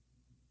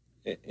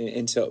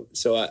so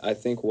I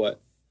think what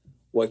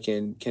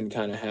can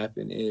kind of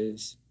happen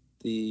is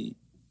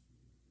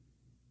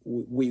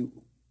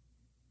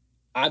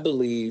I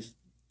believe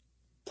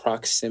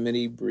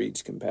proximity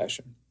breeds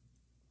compassion.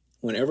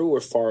 Whenever we're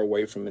far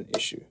away from an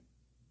issue,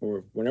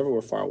 or whenever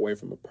we're far away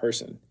from a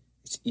person,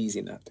 it's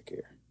easy not to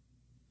care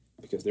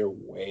because they're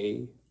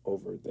way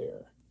over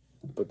there.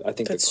 But I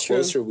think the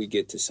closer we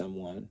get to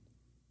someone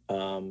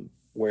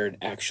where it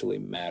actually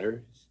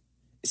matters,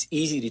 it's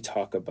easy to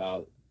talk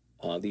about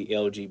the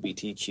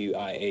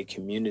LGBTQIA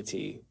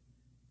community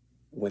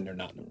when they're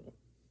not in the room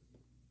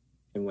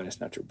and when it's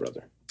not your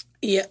brother.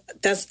 Yeah,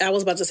 I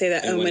was about to say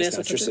that. And when it's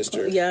not your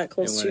sister. Yeah,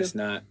 close to you. And when it's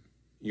not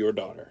your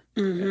daughter.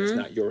 And it's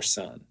not your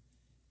son.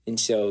 And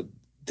so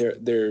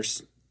there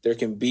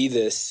can be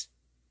this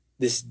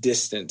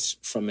distance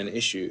from an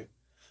issue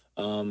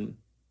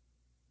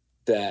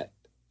that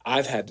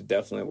I've had to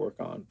definitely work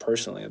on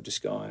personally. I'm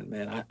just going,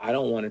 man, I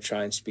don't want to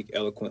try and speak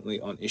eloquently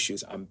on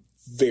issues I'm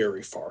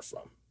very far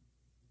from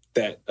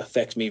that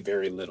affect me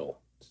very little.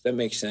 Does that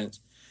make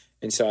sense?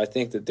 And so I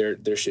think that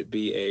there should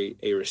be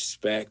a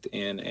respect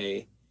and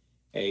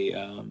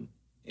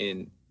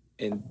in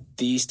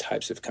these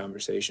types of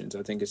conversations.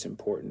 I think it's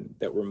important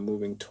that we're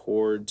moving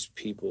towards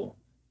people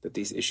that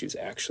these issues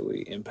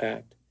actually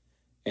impact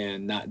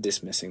and not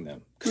dismissing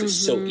them, because it's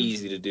so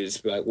easy to do.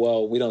 Just be like,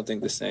 well, we don't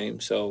think the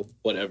same, so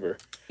whatever.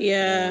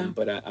 Yeah.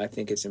 But I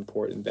think it's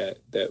important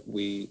that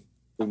we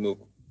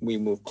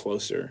move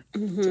closer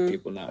to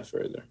people, not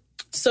further.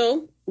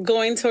 So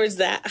going towards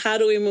that, how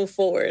do we move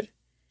forward?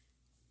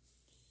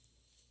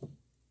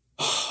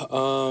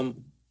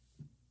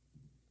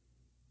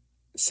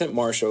 St.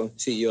 Marshall,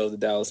 CEO of the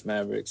Dallas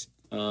Mavericks,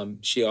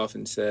 she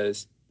often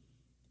says,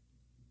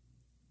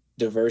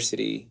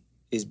 diversity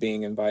is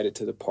being invited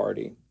to the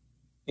party.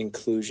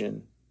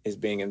 Inclusion is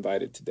being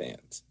invited to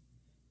dance.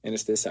 And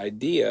it's this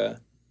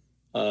idea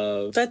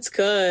of... That's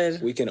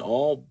good. We can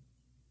all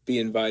be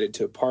invited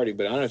to a party,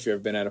 but I don't know if you've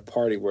ever been at a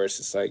party where it's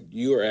just like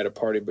you are at a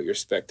party, but you're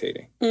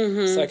spectating.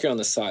 It's like you're on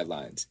the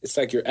sidelines. It's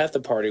like you're at the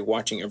party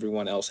watching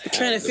everyone else have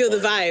trying to feel the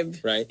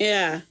vibe. Right?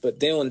 Yeah.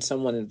 But then when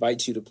someone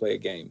invites you to play a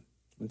game,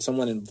 when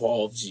someone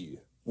involves you,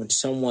 when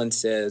someone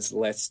says,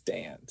 let's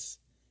dance,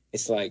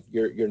 it's like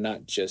you're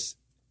not just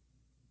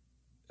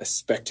a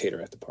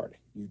spectator at the party.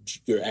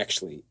 You're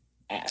actually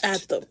at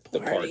the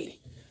party.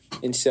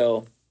 And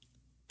so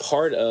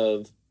part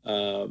of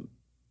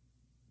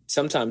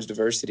sometimes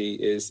diversity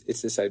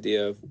it's this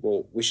idea of,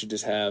 well, we should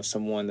just have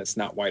someone that's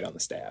not white on the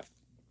staff.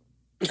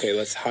 Okay,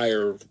 let's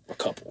hire a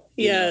couple.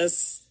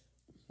 Yes.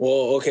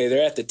 Well, okay,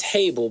 they're at the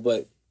table,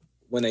 but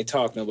when they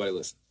talk, nobody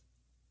listens.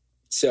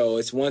 So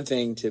it's one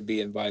thing to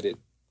be invited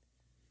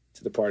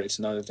to the party. It's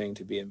another thing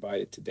to be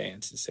invited to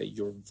dance and say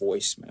your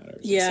voice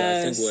matters.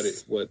 Yes. So I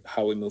think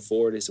how we move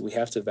forward is we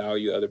have to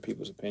value other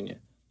people's opinion.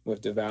 We have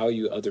to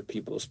value other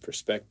people's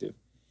perspective.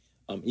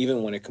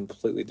 even when it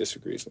completely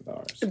disagrees with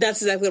ours.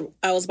 That's exactly what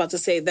I was about to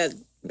say, that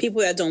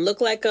people that don't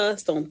look like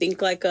us, don't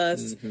think like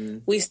us,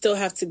 we still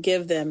have to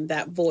give them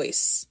that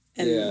voice.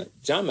 And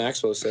John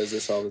Maxwell says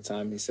this all the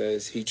time. He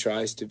says he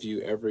tries to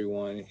view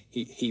everyone.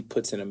 He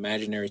puts an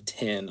imaginary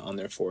 10 on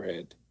their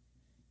forehead,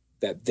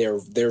 that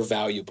they're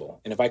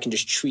valuable. And if I can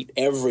just treat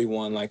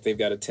everyone like they've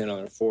got a 10 on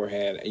their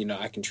forehead,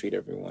 I can treat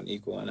everyone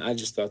equal. And I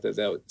just thought that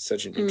was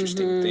such an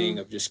interesting thing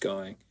of just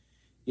going,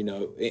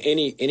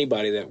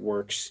 anybody that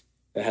works,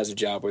 that has a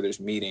job where there's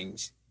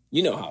meetings,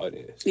 you know how it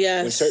is.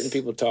 Yes. When certain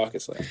people talk,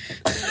 it's like...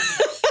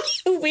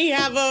 We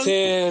have them.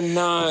 10,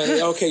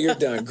 9. Okay, you're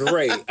done.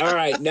 Great. All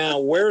right. Now,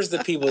 where's the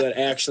people that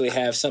actually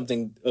have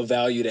something of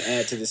value to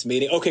add to this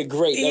meeting? Okay,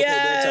 great. Okay,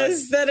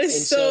 yes, that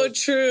is so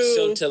true.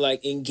 So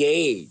to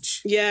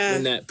engage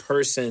in that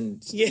person,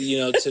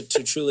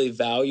 to truly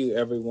value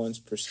everyone's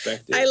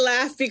perspective. I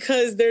laugh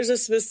because there's a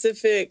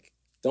specific...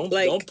 Don't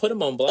put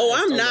them on blast. Oh,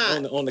 I'm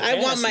not. On the I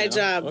want my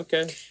job.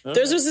 Okay.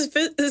 There's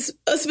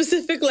a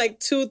specific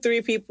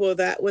 2-3 people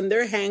that when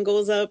their hand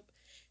goes up,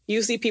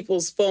 you see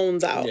people's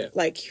phones out. Yeah.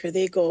 Like, here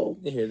they go.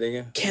 Here they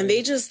go. Can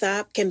they just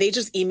stop? Can they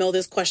just email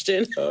this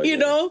question? You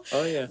know?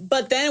 Oh, yeah.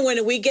 But then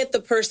when we get the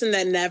person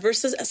that never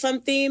says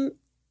something,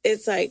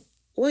 it's like,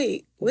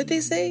 wait, what'd they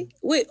say?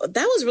 Wait,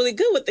 that was really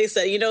good what they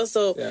said,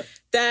 So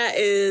that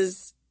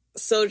is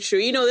so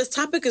true. This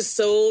topic is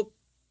so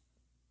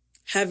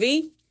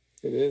heavy.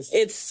 It is.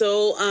 It's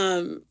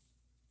so,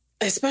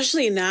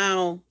 especially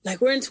now,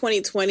 we're in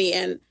 2020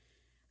 and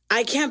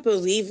I can't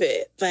believe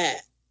it, but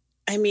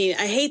I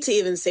hate to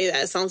even say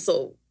that. It sounds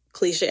so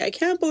cliche. I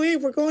can't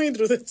believe we're going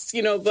through this,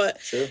 but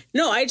sure.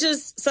 No,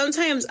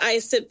 sometimes I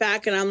sit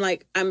back and I'm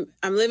like, I'm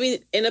living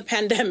in a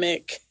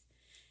pandemic.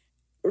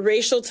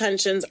 Racial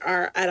tensions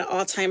are at an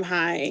all-time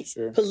high.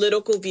 Sure.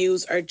 Political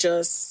views are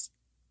just,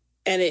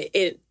 and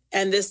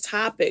this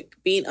topic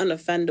being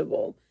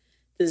unoffendable,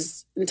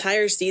 this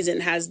entire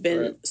season has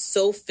been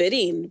so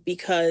fitting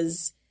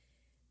because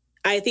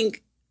I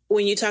think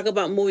when you talk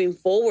about moving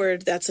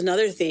forward, that's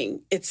another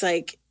thing. It's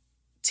like,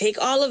 take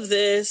all of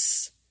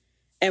this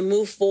and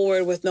move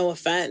forward with no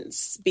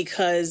offense,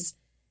 because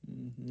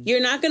you're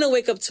not going to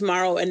wake up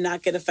tomorrow and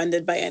not get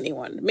offended by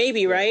anyone.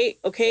 Maybe, right?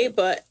 Okay.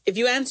 But if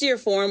you answer your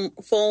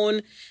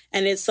phone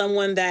and it's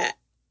someone that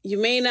you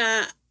may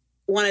not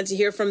wanted to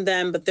hear from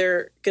them, but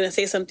they're going to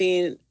say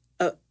something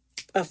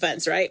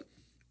offense, right?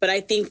 But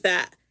I think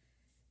that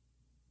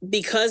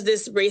because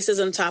this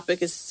racism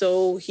topic is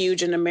so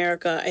huge in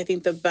America, I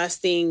think the best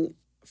thing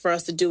for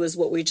us to do is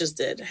what we just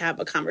did,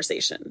 have a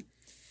conversation.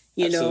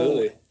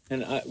 Absolutely.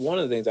 And one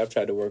of the things I've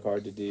tried to work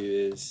hard to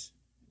do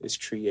is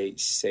create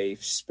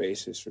safe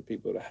spaces for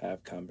people to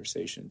have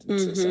conversations. And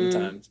so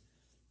sometimes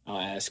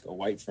I'll ask a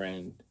white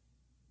friend,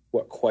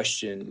 what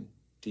question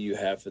do you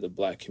have for the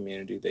Black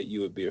community that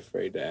you would be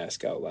afraid to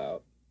ask out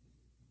loud?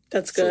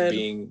 That's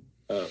good.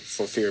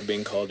 For fear of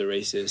being called a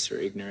racist or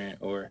ignorant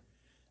or,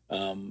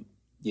 no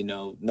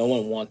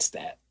one wants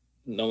that.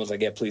 No one's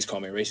like, yeah, please call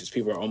me racist.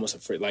 People are almost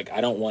afraid. Like, I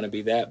don't want to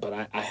be that, but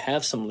I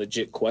have some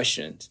legit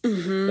questions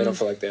that I don't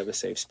feel like they have a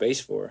safe space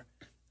for.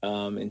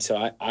 And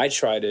so I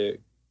try to,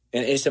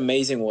 and it's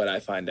amazing what I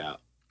find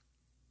out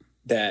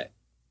that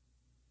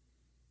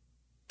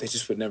they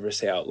just would never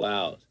say out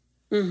loud.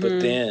 But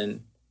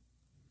then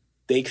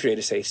they create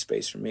a safe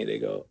space for me. They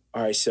go,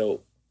 all right,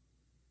 so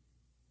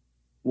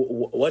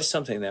what's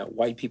something that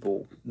white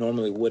people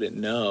normally wouldn't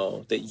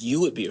know that you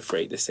would be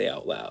afraid to say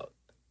out loud?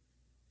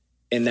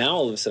 And now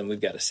all of a sudden we've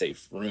got a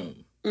safe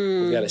room.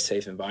 We've got a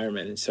safe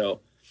environment. And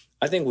so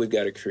I think we've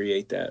got to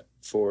create that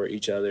for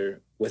each other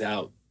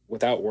without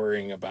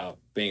worrying about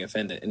being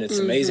offended. And it's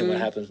amazing what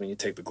happens when you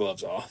take the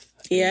gloves off.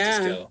 Yeah.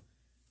 You just go,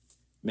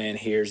 man,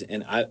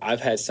 and I've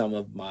had some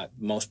of my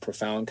most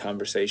profound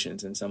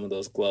conversations, and some of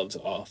those gloves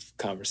off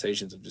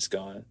conversations have just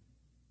gone,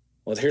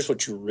 well, here's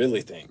what you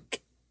really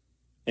think.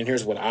 And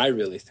here's what I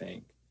really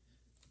think.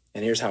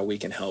 And here's how we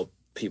can help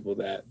people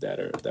that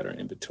are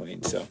in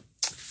between. So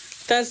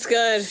that's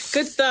good.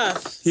 Good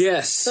stuff.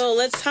 Yes. So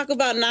let's talk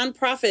about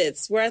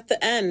nonprofits. We're at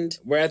the end.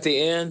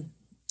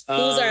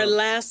 Who's our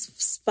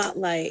last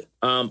spotlight?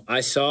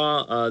 I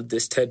saw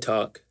this TED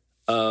Talk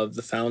of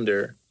the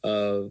founder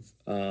of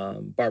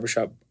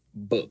Barbershop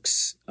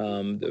Books,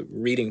 the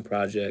reading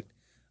project.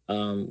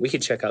 We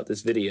could check out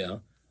this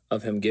video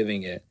of him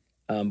giving it.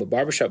 But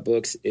Barbershop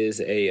Books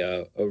is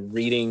a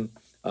reading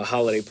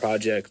holiday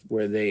project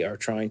where they are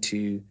trying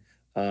to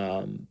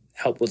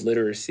help with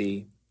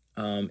literacy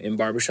in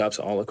barbershops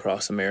all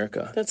across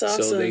America. That's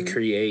awesome. So they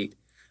create,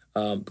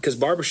 because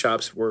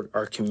barbershops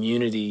are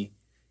community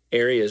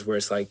areas where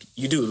it's like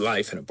you do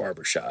life in a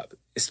barbershop,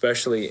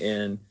 especially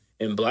in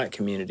Black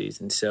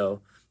communities. And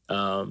so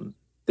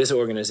this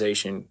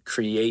organization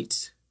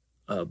creates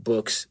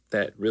books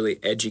that really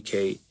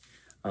educate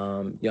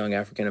young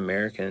African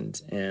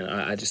Americans. And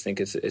I just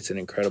think it's an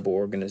incredible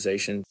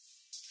organization.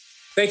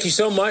 Thank you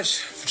so much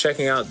for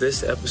checking out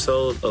this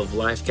episode of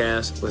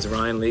Lifecast with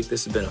Ryan Leak.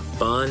 This has been a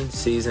fun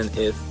season.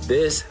 If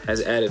this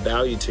has added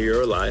value to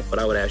your life, what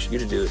I would ask you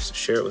to do is to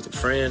share it with a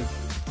friend,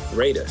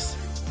 rate us,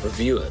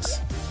 review us.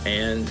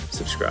 and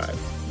subscribe.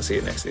 We'll see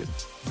you next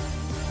season.